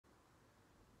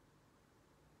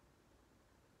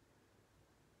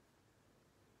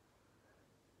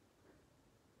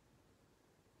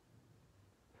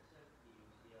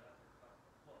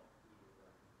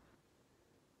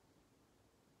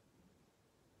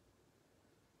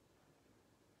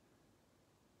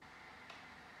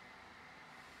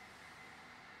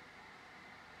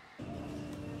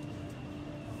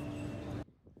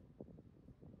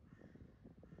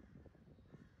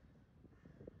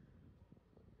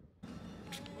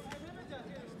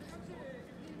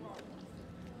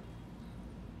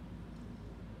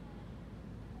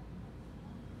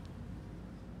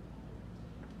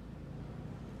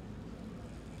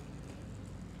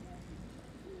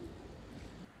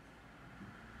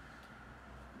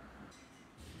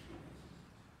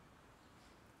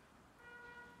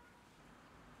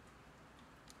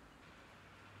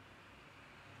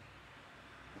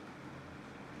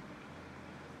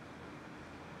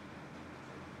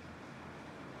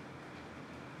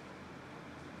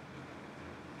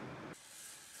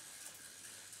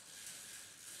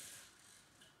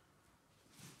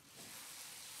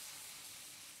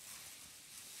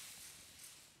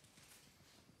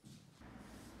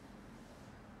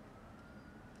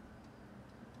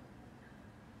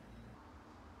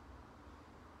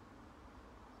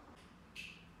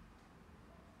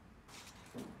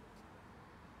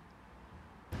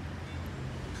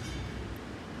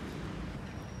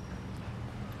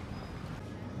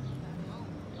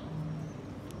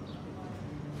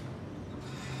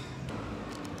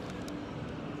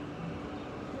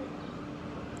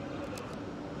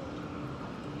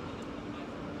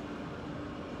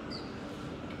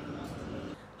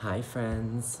Hi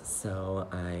friends, so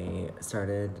I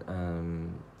started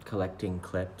collecting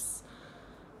clips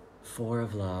for a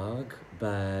vlog,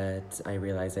 but I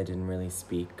realized I didn't really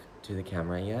speak to the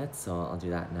camera yet, so I'll do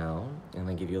that now. I'm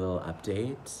gonna give you a little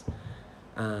update.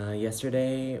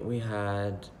 Yesterday we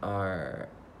had our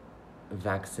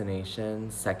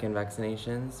second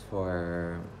vaccinations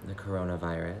for the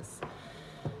coronavirus.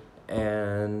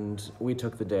 And we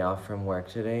took the day off from work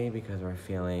today because we're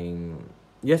feeling.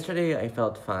 Yesterday I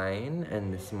felt fine,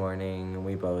 and this morning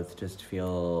we both just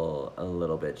feel a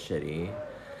little bit shitty.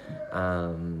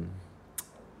 Um,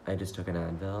 I just took an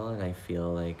Advil, and I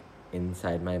feel like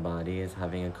inside my body is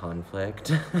having a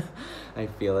conflict. I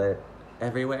feel it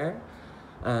everywhere.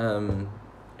 Um,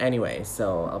 anyway,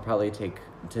 so I'll probably take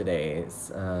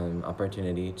today's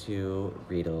opportunity to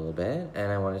read a little bit,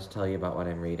 and I wanted to tell you about what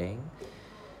I'm reading.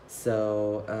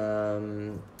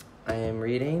 So, I am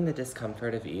reading The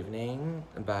Discomfort of Evening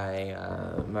by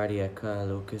Marieke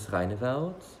Lucas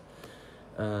Rijneveld.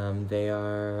 They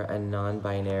are a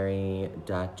non-binary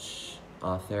Dutch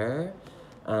author.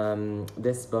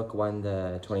 This book won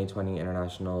the 2020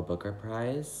 International Booker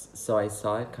Prize, so I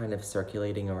saw it kind of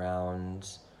circulating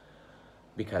around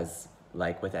because,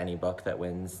 like with any book that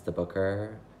wins the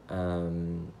Booker,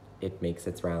 it makes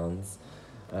its rounds.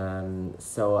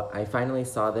 So I finally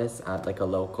saw this at like a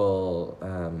local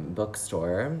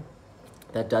bookstore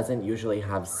that doesn't usually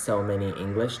have so many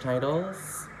English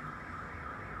titles.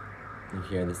 You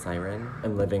hear the siren?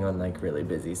 I'm living on like really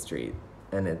busy street,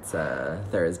 and it's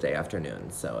Thursday afternoon,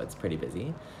 so it's pretty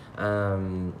busy.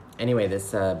 Anyway,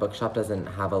 this bookshop doesn't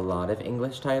have a lot of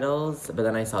English titles, but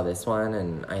then I saw this one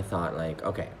and I thought like,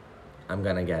 okay, I'm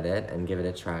gonna get it and give it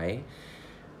a try.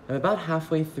 I'm about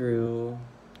halfway through.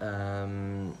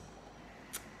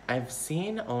 I've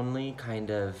seen only kind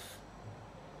of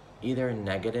either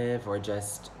negative or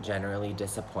just generally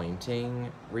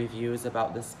disappointing reviews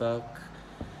about this book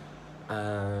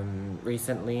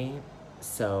recently.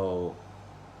 So,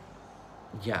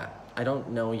 yeah, I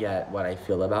don't know yet what I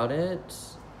feel about it.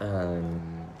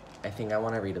 I think I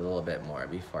want to read a little bit more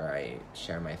before I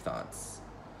share my thoughts.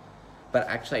 But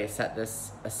actually, I set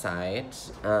this aside.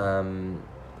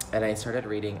 And I started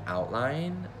reading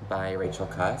Outline by Rachel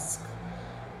Cusk.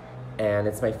 And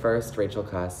it's my first Rachel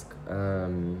Cusk.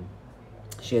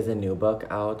 She has a new book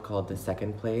out called The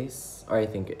Second Place, or I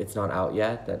think it's not out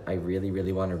yet, that I really,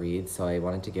 really want to read, so I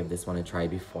wanted to give this one a try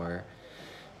before.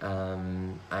 I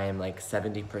am like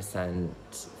 70%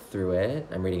 through it.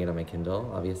 I'm reading it on my Kindle,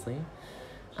 obviously.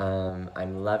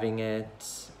 I'm loving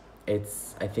it.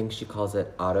 I think she calls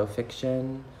it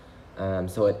autofiction.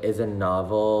 So it is a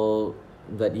novel,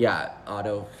 but yeah,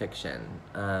 autofiction.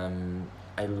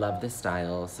 I love the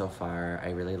style so far.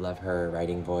 I really love her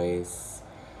writing voice.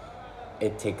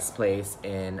 It takes place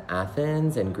in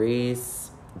Athens in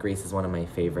Greece. Greece is one of my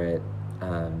favorite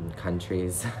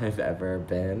countries I've ever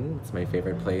been. It's my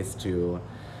favorite place to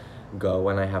go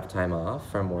when I have time off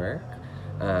from work.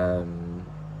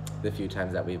 The few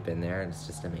times that we've been there, it's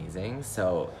just amazing.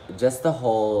 So just the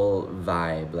whole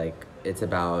vibe, like it's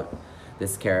about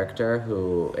this character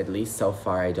who, at least so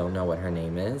far, I don't know what her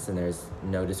name is, and there's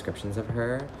no descriptions of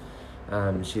her.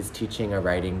 She's teaching a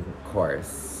writing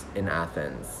course in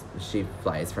Athens. She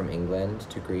flies from England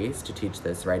to Greece to teach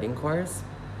this writing course.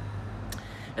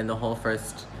 And the whole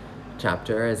first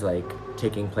chapter is like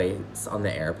taking place on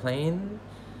the airplane.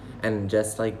 And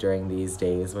just like during these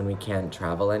days when we can't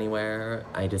travel anywhere,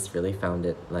 I just really found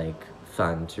it like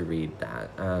fun to read that.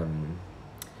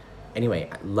 Anyway,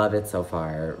 I love it so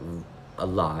far a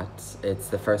lot. It's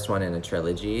the first one in a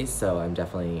trilogy, so I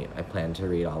plan to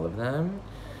read all of them.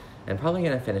 I'm probably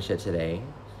gonna finish it today.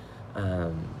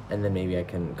 And then maybe I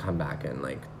can come back and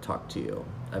like talk to you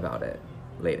about it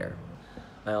later.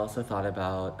 I also thought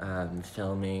about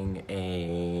filming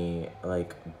a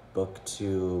like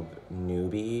booktube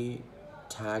newbie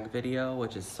tag video,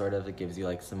 which is sort of, it gives you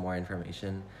like some more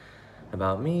information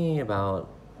about me, about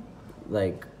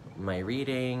like my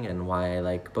reading and why I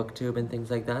like booktube and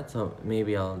things like that. So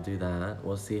maybe I'll do that.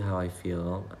 We'll see how I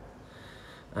feel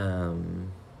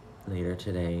later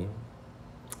today.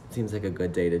 Seems like a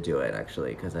good day to do it,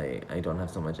 actually, because I don't have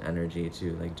so much energy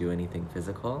to like do anything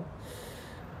physical.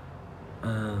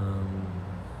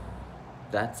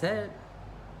 That's it.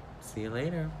 See you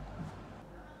later.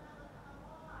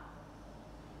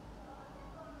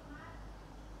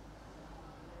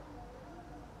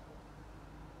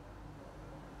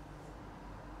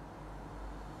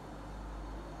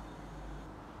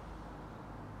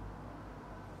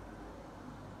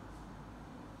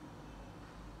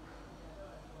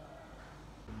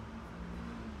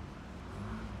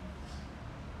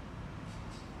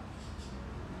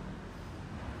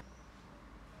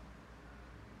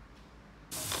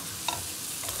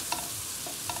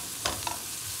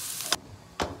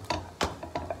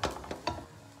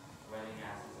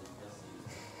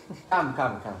 Come.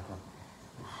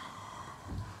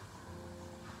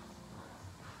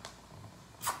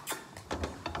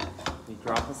 You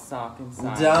drop a sock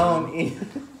inside. Don't eat.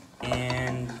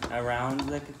 And around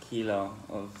like a kilo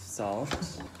of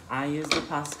salt. I use the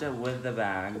pasta with the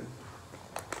bag.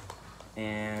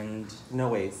 And No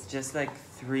waste. just like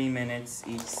 3 minutes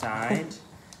each side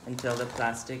until the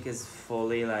plastic is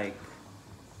fully like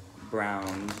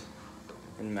browned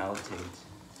and melted.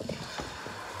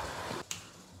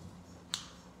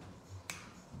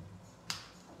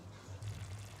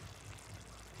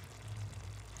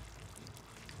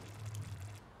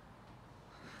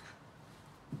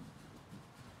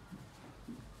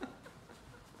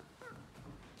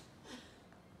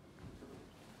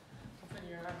 Open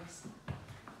your eyes.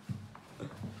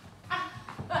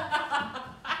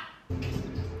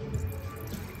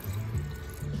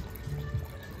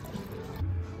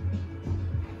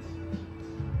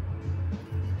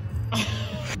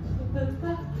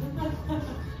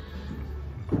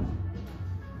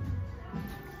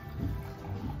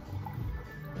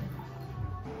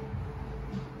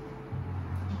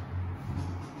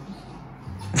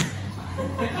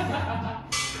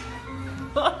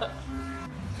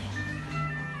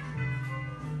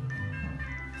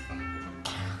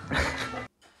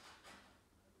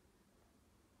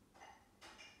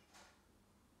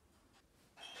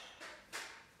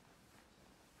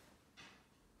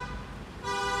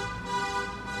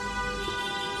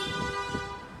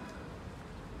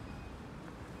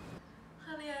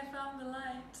 Honey, I found the light.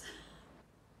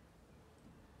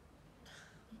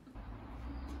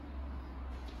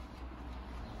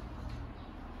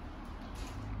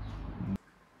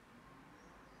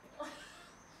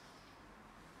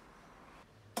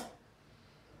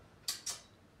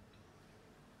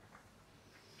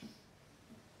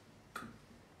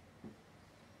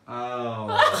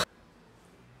 Oh.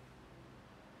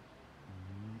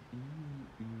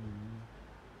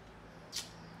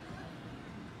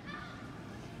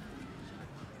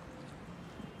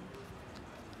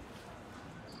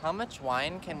 How much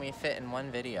wine can we fit in one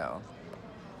video?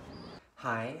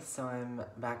 Hi, so I'm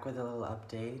back with a little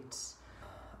update.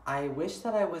 I wish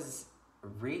that I was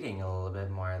reading a little bit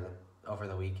more over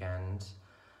the weekend,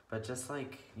 but just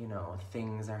like, you know,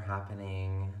 things are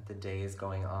happening, the day is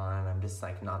going on, I'm just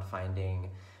like not finding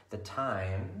the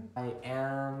time. I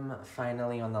am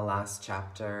finally on the last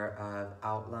chapter of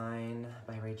Outline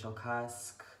by Rachel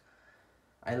Cusk.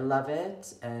 I love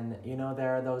it, and you know,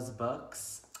 there are those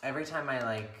books, every time I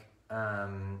like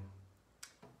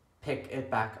pick it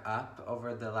back up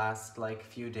over the last like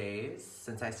few days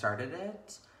since I started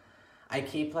it, I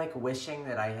keep like wishing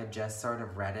that I had just sort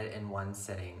of read it in one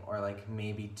sitting, or like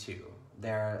maybe two.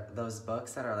 There are those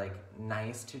books that are like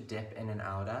nice to dip in and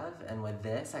out of, and with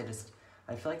this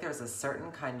I feel like there's a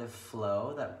certain kind of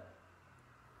flow that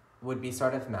would be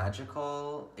sort of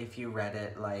magical if you read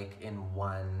it like in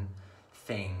one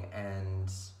thing.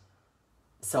 And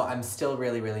so I'm still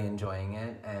really enjoying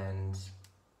it, and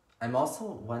I'm also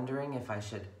wondering if I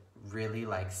should really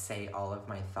like say all of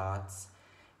my thoughts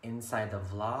inside the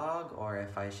vlog, or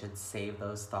if I should save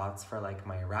those thoughts for like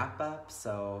my wrap up.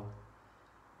 So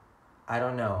I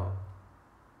don't know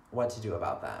what to do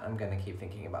about that. I'm gonna keep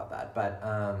thinking about that. But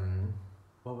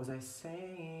what was I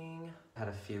saying? Had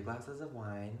a few glasses of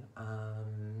wine.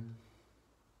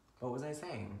 What was I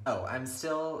saying? Oh, I'm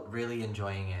still really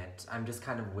enjoying it. I'm just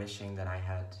kind of wishing that I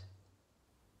had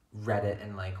read it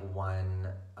in like one,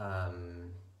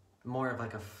 more of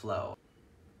like a flow.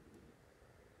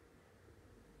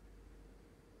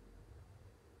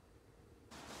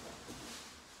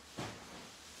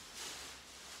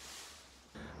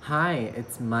 Hi,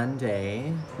 it's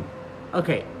Monday.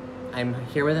 Okay, I'm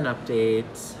here with an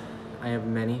update. I have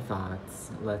many thoughts.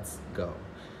 Let's go.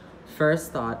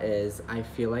 First thought is, I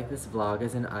feel like this vlog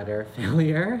is an utter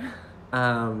failure.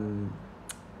 I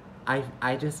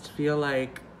just feel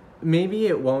like maybe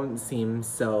it won't seem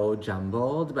so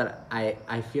jumbled, but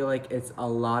I feel like it's a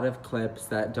lot of clips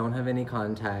that don't have any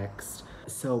context.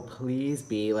 So please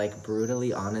be like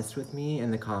brutally honest with me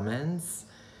in the comments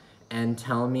and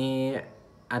tell me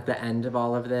at the end of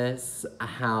all of this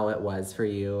how it was for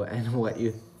you and what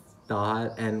you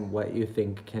thought and what you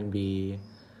think can be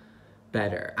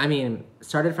better. I mean,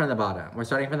 started from the bottom. We're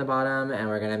starting from the bottom and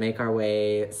we're gonna make our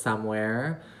way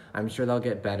somewhere. I'm sure they'll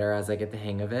get better as I get the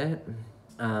hang of it.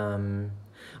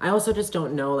 I also just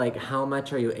don't know, like, how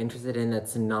much are you interested in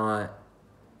that's not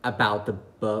about the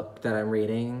book that I'm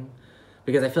reading?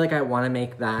 Because I feel like I wanna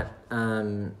make that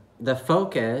the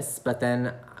focus, but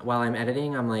then while I'm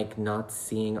editing, I'm like not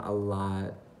seeing a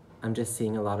lot. I'm just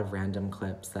seeing a lot of random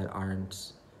clips that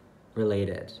aren't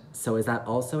related. So is that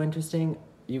also interesting?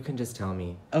 You can just tell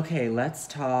me. Okay, let's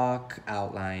talk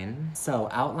outline. So,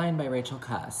 outline by Rachel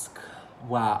Cusk.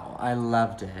 Wow, I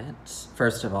loved it.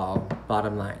 First of all,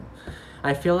 bottom line.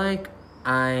 I feel like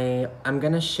I'm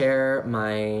gonna share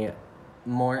my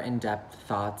more in-depth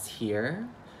thoughts here.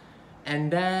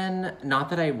 And then, not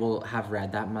that I will have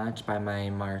read that much by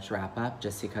my March wrap-up,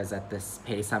 just because at this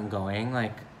pace I'm going,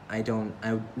 like, I don't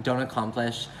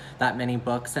accomplish that many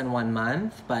books in 1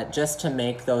 month, but just to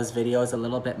make those videos a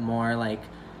little bit more like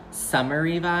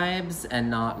summary vibes and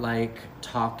not like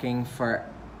talking for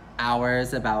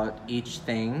hours about each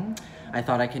thing, I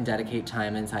thought I can dedicate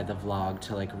time inside the vlog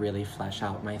to like really flesh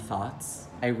out my thoughts.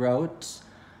 I wrote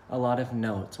a lot of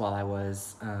notes while I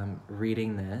was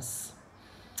reading this,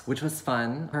 which was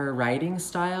fun. Her writing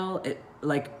style,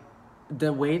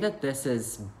 the way that this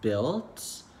is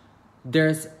built,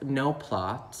 there's no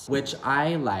plot, which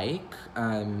I like.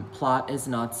 Plot is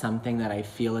not something that I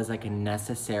feel is like a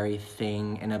necessary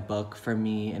thing in a book for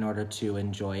me in order to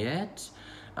enjoy it.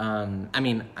 I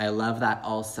mean, I love that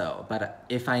also, but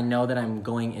if I know that I'm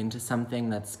going into something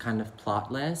that's kind of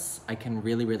plotless, I can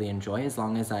really, really enjoy as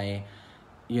long as I,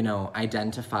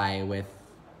 identify with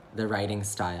the writing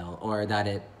style or that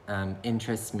it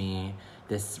interests me,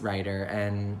 this writer.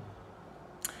 And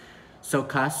so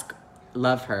Cusk,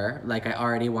 love her. Like, I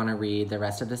already want to read the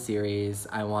rest of the series.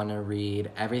 I want to read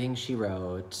everything she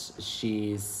wrote.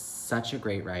 She's such a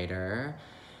great writer.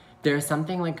 There's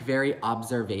something like very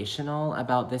observational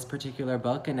about this particular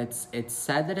book, and it's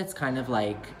said that it's kind of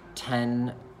like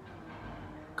 10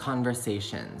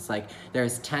 conversations. Like,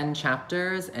 there's 10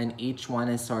 chapters and each one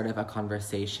is sort of a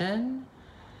conversation.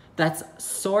 That's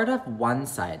sort of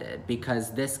one-sided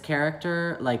because this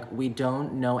character, like, we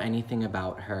don't know anything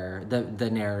about her. The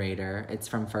narrator, it's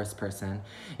from first person.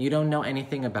 You don't know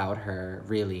anything about her,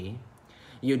 really.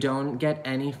 You don't get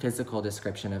any physical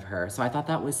description of her. So I thought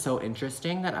that was so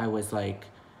interesting that I was like,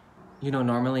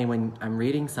 normally when I'm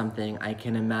reading something, I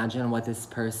can imagine what this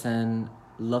person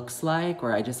looks like,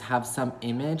 or I just have some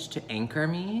image to anchor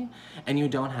me, and you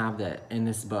don't have that in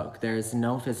this book. There's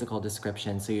no physical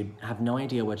description, so you have no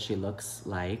idea what she looks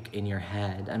like in your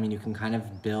head. I mean, you can kind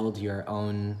of build your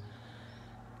own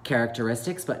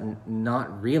characteristics, but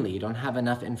not really. You don't have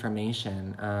enough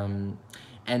information.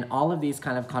 And all of these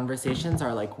kind of conversations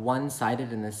are like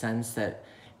one-sided in the sense that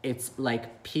it's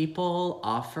like people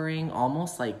offering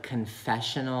almost like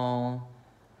confessional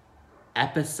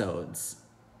episodes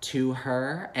to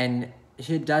her, and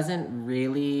she doesn't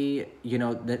really,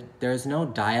 that there's no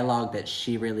dialogue that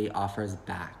she really offers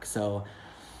back. So,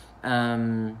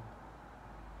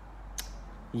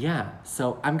 yeah,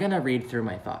 so I'm gonna read through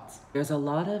my thoughts. There's a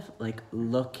lot of like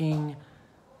looking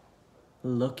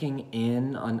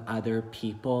in on other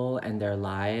people and their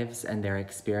lives and their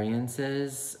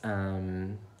experiences,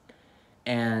 and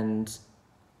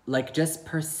like just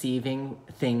perceiving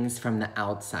things from the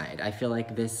outside. I feel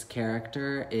like this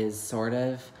character is sort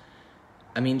of,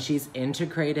 she's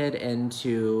integrated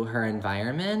into her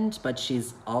environment, but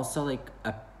she's also like,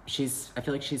 I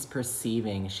feel like she's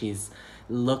perceiving, she's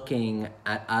looking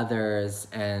at others.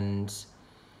 And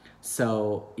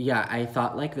so, yeah, I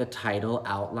thought like the title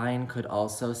outline could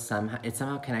also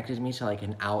somehow connected me to like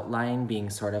an outline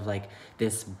being sort of like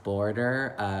this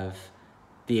border of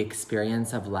the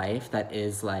experience of life that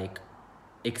is like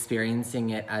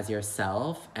experiencing it as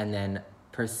yourself and then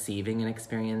perceiving an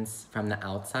experience from the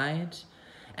outside,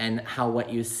 and how what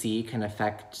you see can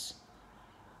affect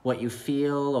what you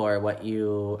feel, or what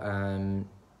you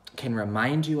can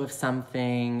remind you of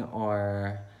something,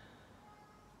 or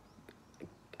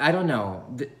I don't know.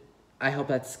 I hope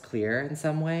that's clear in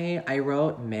some way. I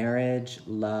wrote marriage,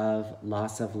 love,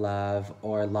 loss of love,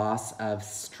 or loss of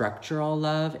structural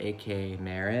love, aka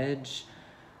marriage,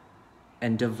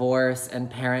 and divorce and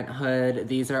parenthood.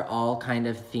 These are all kind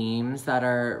of themes that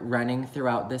are running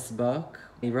throughout this book.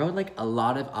 We wrote like a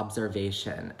lot of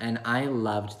observation, and I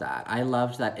loved that. I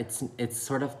loved that it's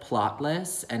sort of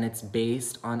plotless and it's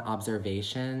based on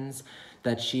observations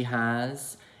that she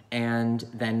has, and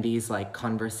then these like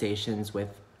conversations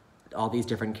with all these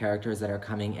different characters that are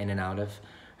coming in and out of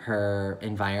her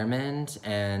environment,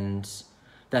 and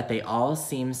that they all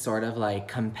seem sort of like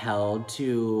compelled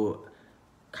to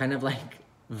kind of like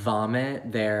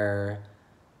vomit their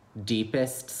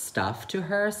deepest stuff to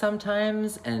her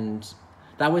sometimes. And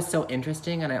that was so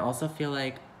interesting. And I also feel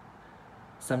like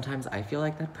sometimes I feel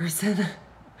like that person.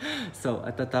 So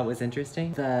I thought that was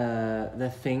interesting.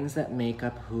 The things that make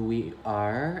up who we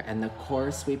are and the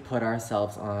course we put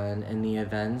ourselves on and the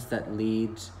events that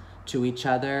lead to each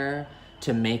other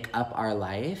to make up our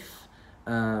life.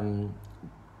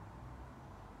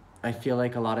 I feel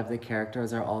like a lot of the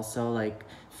characters are also like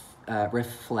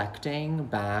reflecting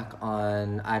back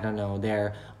on, I don't know,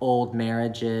 their old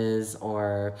marriages,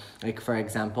 or like, for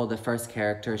example, the first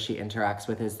character she interacts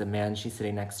with is the man she's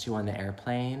sitting next to on the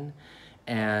airplane,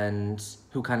 and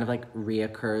who kind of like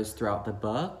reoccurs throughout the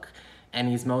book. And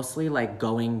he's mostly like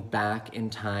going back in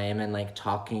time and like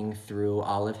talking through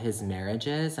all of his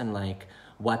marriages and like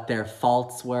what their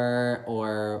faults were,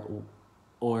 or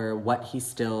what he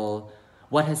still,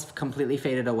 what has completely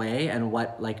faded away and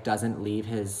what like doesn't leave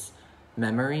his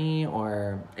memory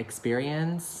or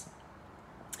experience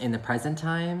in the present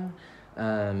time.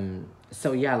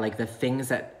 So yeah, like the things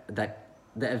that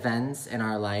the events in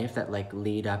our life that like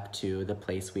lead up to the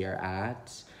place we are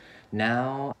at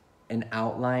now, an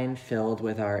outline filled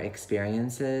with our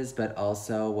experiences, but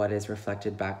also what is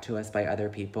reflected back to us by other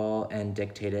people and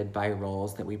dictated by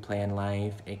roles that we play in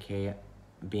life, aka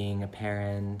being a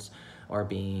parent or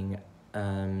being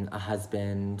a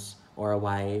husband or a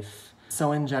wife.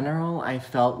 So in general, I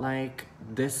felt like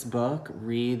this book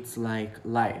reads like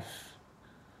life.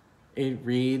 It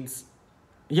reads,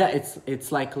 yeah,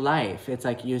 it's like life. It's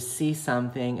like you see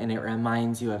something and it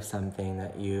reminds you of something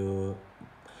that you,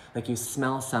 like you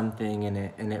smell something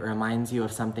and it reminds you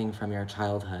of something from your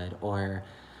childhood, or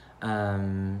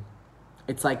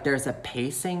it's like there's a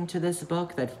pacing to this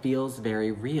book that feels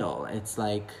very real. It's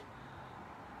like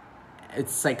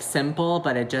simple,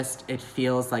 but it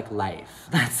feels like life.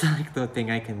 That's like the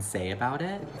thing I can say about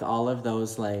it. All of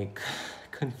those like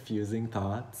confusing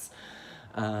thoughts.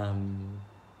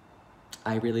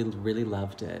 I really, really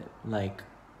loved it. Like,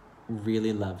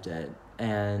 really loved it.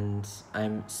 And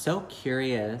I'm so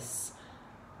curious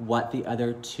what the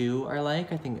other two are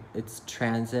like. I think it's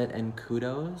Transit and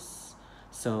Kudos.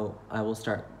 So I will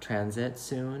start Transit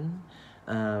soon.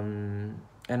 And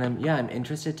I'm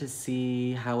interested to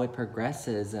see how it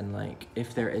progresses and like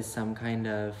if there is some kind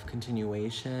of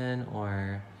continuation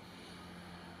or,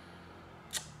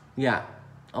 yeah.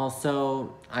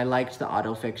 Also, I liked the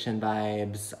autofiction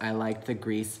vibes. I liked the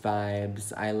Grease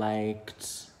vibes. I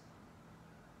liked,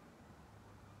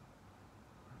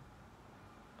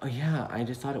 oh yeah, I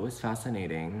just thought it was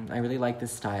fascinating. I really like the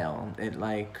style. It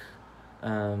like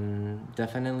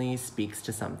definitely speaks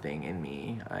to something in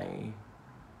me I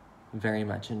very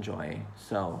much enjoy.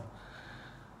 So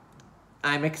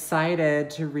I'm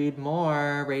excited to read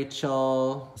more,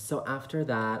 Rachel. So after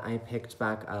that, I picked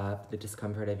back up The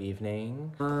Discomfort of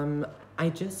Evening. I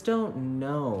just don't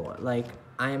know. Like,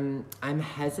 I'm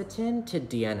hesitant to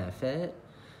DNF it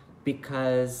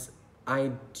because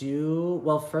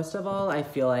well, first of all, I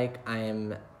feel like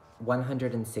I'm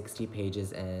 160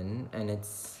 pages in, and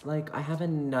it's like I have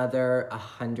another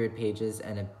 100 pages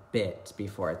and a bit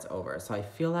before it's over. So I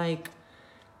feel like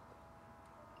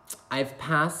I've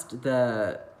passed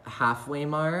the halfway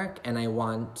mark and I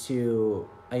do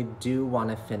want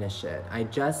to finish it.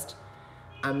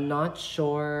 I'm not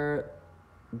sure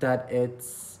that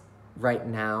it's right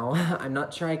now. I'm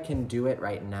not sure I can do it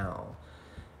right now.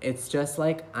 It's just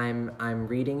like I'm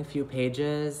reading a few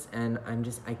pages and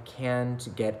I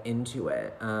can't get into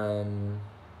it. No,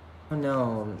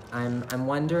 I'm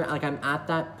wondering, like I'm at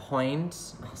that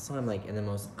point, also I'm like in the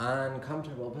most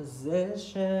uncomfortable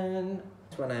position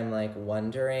when I'm like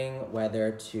wondering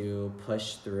whether to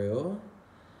push through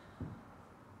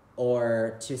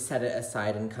or to set it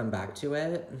aside and come back to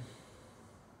it.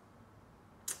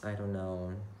 I don't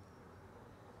know.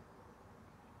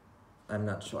 I'm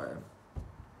not sure.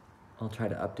 I'll try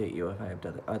to update you if I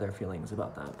have other feelings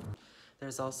about that.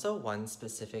 There's also one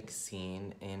specific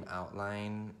scene in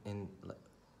outline,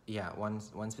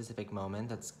 one specific moment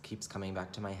that keeps coming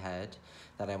back to my head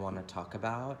that I want to talk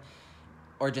about,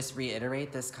 or just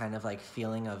reiterate this kind of like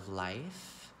feeling of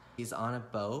life. He's on a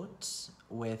boat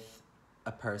with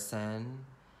a person,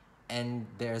 and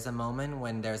there's a moment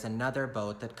when there's another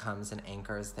boat that comes and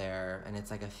anchors there, and it's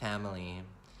like a family.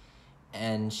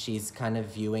 And she's kind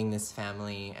of viewing this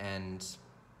family, and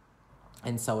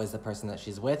so is the person that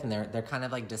she's with, and they're kind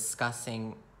of like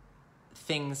discussing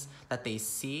things that they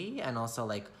see, and also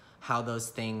like how those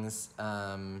things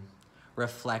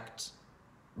reflect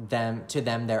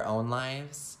their own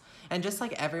lives. And just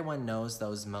like everyone knows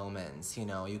those moments, you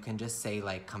know, you can just say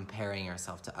like comparing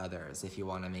yourself to others if you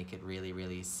want to make it really,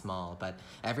 really small, but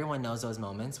everyone knows those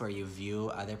moments where you view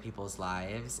other people's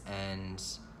lives and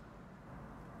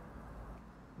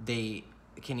they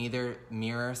can either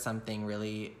mirror something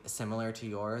really similar to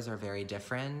yours or very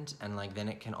different, and like then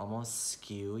it can almost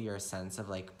skew your sense of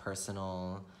like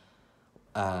personal,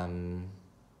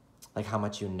 like how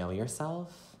much you know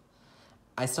yourself.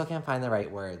 I still can't find the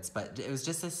right words, but it was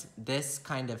just this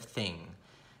kind of thing.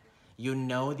 You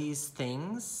know these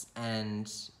things,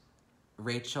 and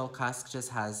Rachel Cusk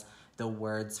just has the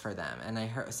words for them. And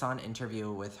saw an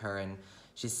interview with her, and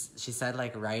she said,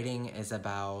 like, writing is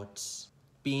about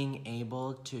being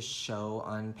able to show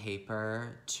on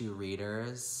paper to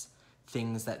readers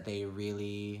things that they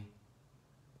really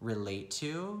relate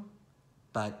to,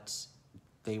 but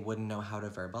they wouldn't know how to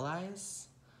verbalize.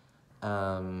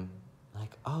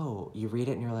 Like, oh, you read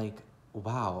it and you're like,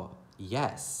 wow,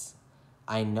 yes,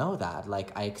 I know that.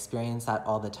 Like, I experience that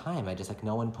all the time. I just, like,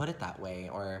 no one put it that way,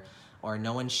 or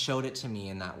no one showed it to me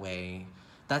in that way.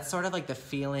 That's sort of like the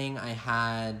feeling I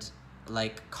had,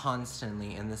 like,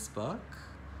 constantly in this book.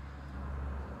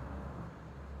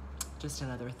 Just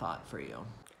another thought for you.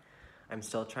 I'm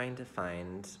still trying to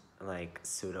find, like,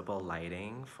 suitable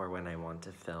lighting for when I want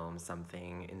to film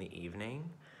something in the evening.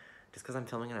 Just because I'm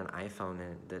filming on an iPhone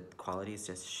and the quality is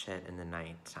just shit in the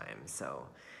nighttime. So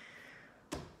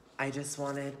I just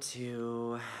wanted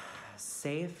to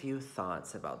say a few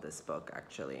thoughts about this book,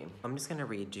 actually. I'm just gonna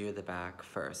read you the back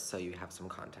first so you have some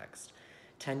context.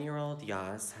 10-year-old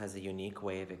Yas has a unique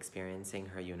way of experiencing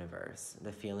her universe.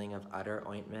 The feeling of utter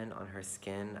ointment on her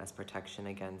skin as protection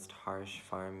against harsh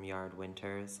farmyard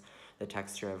winters, the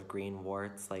texture of green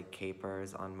warts like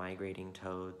capers on migrating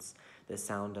toads, the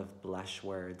sound of blush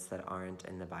words that aren't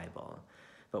in the Bible.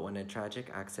 But when a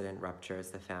tragic accident ruptures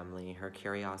the family, her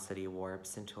curiosity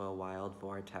warps into a wild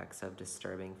vortex of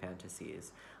disturbing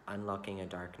fantasies, unlocking a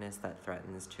darkness that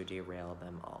threatens to derail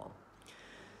them all.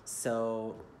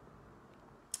 So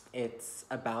it's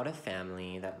about a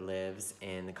family that lives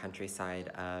in the countryside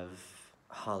of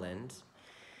Holland,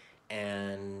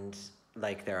 and,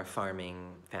 like, they're a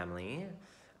farming family.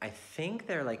 I think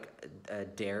they're, like, a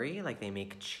dairy, like, they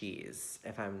make cheese,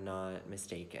 if I'm not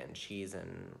mistaken. Cheese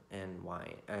and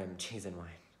wine. Cheese and wine.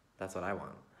 That's what I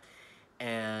want.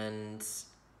 And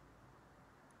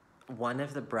one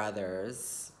of the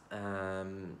brothers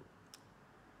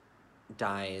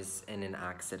dies in an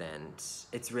accident.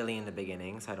 It's really in the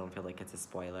beginning, so I don't feel like it's a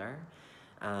spoiler.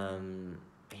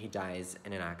 He dies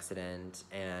in an accident,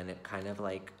 and it kind of,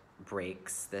 like,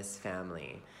 breaks this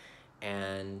family.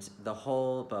 And the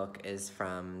whole book is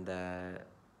from the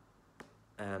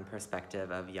perspective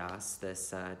of Yas,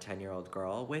 this 10-year-old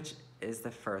girl, which is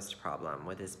the first problem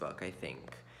with this book, I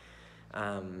think.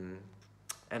 And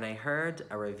I heard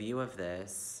a review of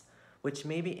this, which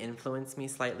maybe influenced me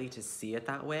slightly to see it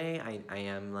that way. I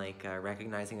am, like,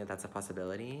 recognizing that that's a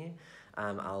possibility.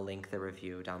 I'll link the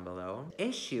review down below.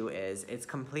 Issue is, it's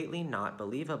completely not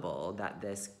believable that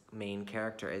this main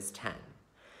character is 10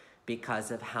 because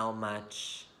of how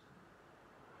much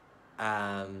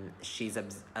she's,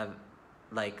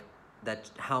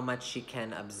 how much she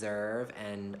can observe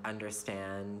and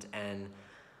understand. And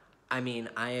I mean,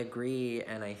 I agree,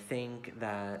 and I think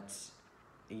that,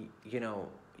 you know,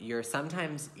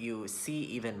 sometimes you see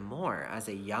even more as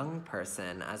a young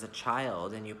person, as a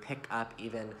child, and you pick up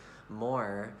even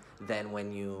more than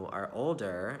when you are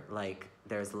older. Like,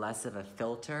 there's less of a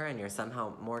filter, and you're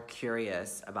somehow more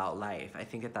curious about life. I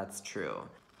think that that's true.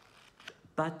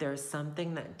 But there's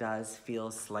something that does feel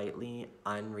slightly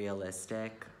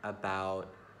unrealistic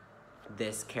about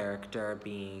this character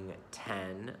being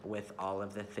 10 with all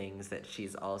of the things that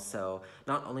she's also,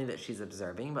 not only that she's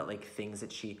observing, but, like, things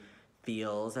that she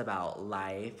feels about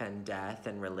life and death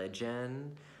and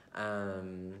religion.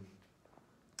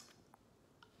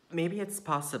 Maybe it's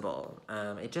possible.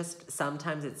 It just,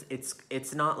 sometimes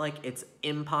it's not like it's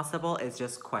impossible, it's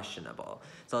just questionable.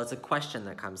 So it's a question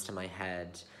that comes to my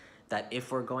head, that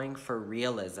if we're going for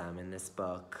realism in this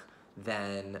book,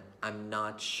 then I'm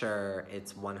not sure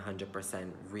it's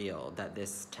 100% real that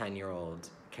this 10-year-old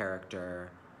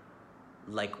character,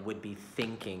 like, would be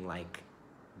thinking like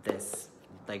this,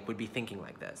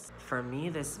 For me,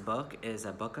 this book is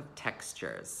a book of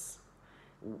textures.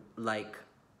 Like,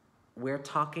 we're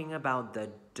talking about the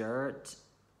dirt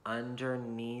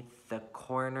underneath the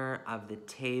corner of the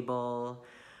table.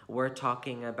 We're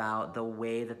talking about the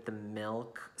way that the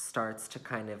milk starts to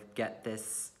kind of get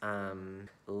this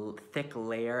thick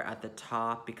layer at the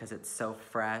top because it's so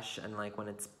fresh, and, like, when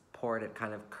it's poured, it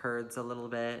kind of curds a little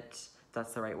bit, if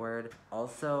that's the right word.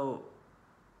 Also,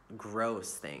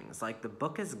 gross things. Like, the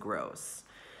book is gross,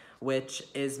 which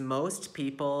is most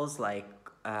people's, like,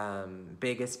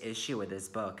 biggest issue with this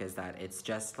book, is that it's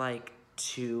just, like,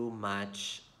 too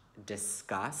much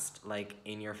disgust, like,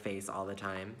 in your face all the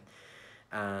time.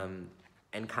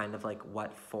 And kind of, like,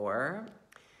 what for?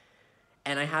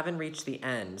 And I haven't reached the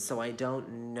end, so I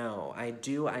don't know. I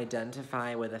do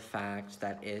identify with the fact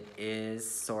that it is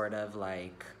sort of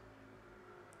like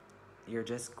you're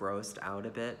just grossed out a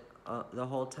bit the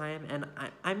whole time. And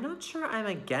I'm not sure I'm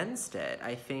against it.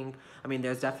 I mean,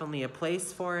 there's definitely a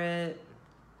place for it.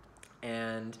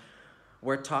 And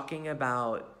we're talking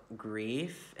about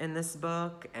grief in this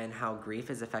book and how grief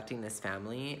is affecting this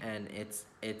family, and it's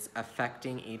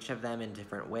affecting each of them in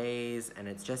different ways, and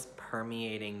it's just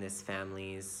permeating this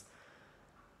family's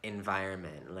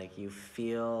environment. Like, you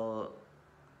feel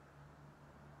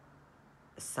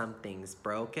something's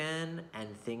broken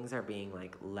and things are being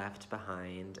like left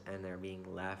behind and they're being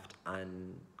left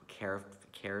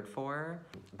cared for,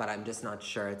 but I'm just not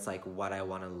sure it's like what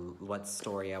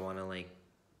story I want to like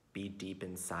be deep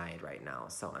inside right now,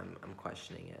 so I'm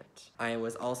questioning it. I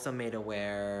was also made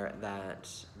aware that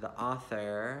the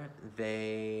author,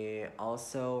 they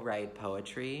also write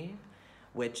poetry,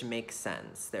 which makes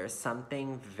sense. There's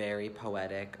something very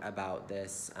poetic about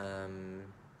this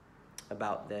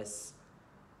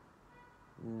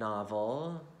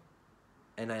novel,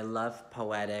 and I love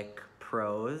poetic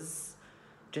prose.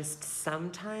 Just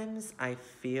sometimes I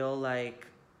feel like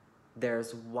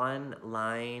there's one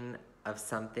line of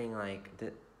something like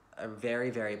a very,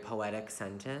 very poetic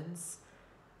sentence,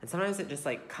 and sometimes it just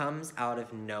like comes out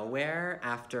of nowhere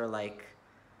after like,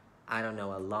 I don't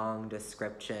know, a long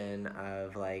description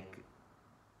of like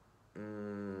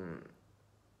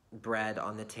bread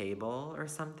on the table or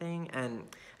something, and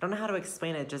I don't know how to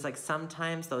explain it. Just like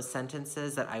sometimes those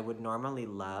sentences that I would normally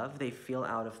love, they feel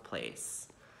out of place.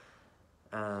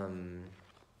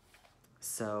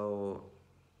 So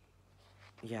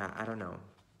yeah, I don't know.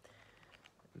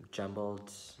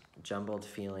 Jumbled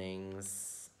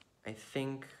feelings. I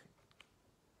think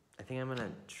I'm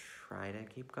gonna try to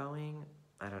keep going.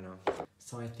 I don't know.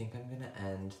 So I think I'm gonna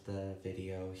end the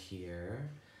video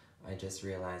here. I just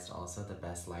realized also the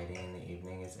best lighting in the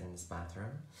evening is in this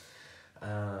bathroom.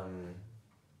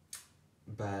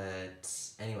 But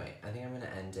anyway, I think I'm gonna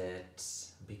end it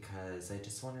because I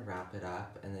just want to wrap it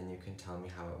up, and then you can tell me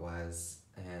how it was,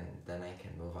 and then I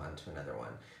can move on to another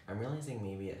one. I'm realizing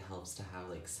maybe it helps to have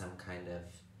like some kind of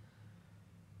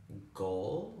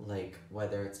goal, like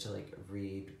whether it's to like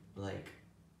read like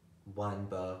one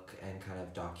book and kind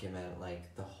of document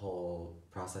like the whole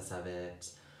process of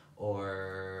it,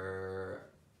 or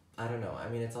I don't know. I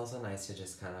mean, it's also nice to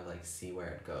just kind of like see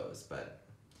where it goes, but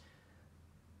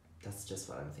that's just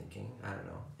what I'm thinking. I don't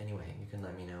know. Anyway, you can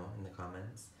let me know in the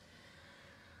comments.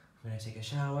 I'm gonna take a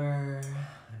shower.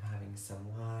 I'm having some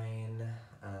wine.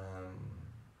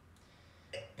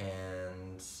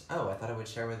 And oh, I thought I would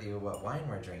share with you what wine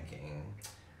we're drinking.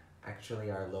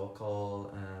 Actually, our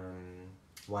local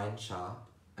wine shop,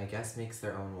 I guess, makes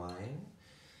their own wine.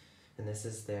 And this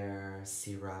is their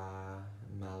Syrah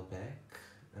Malbec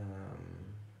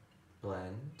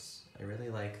blend. I really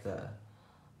like the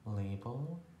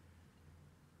label.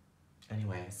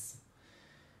 Anyways,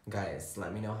 guys,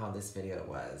 let me know how this video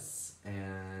was,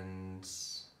 and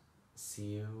see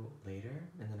you later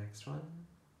in the next one.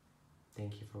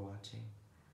 Thank you for watching.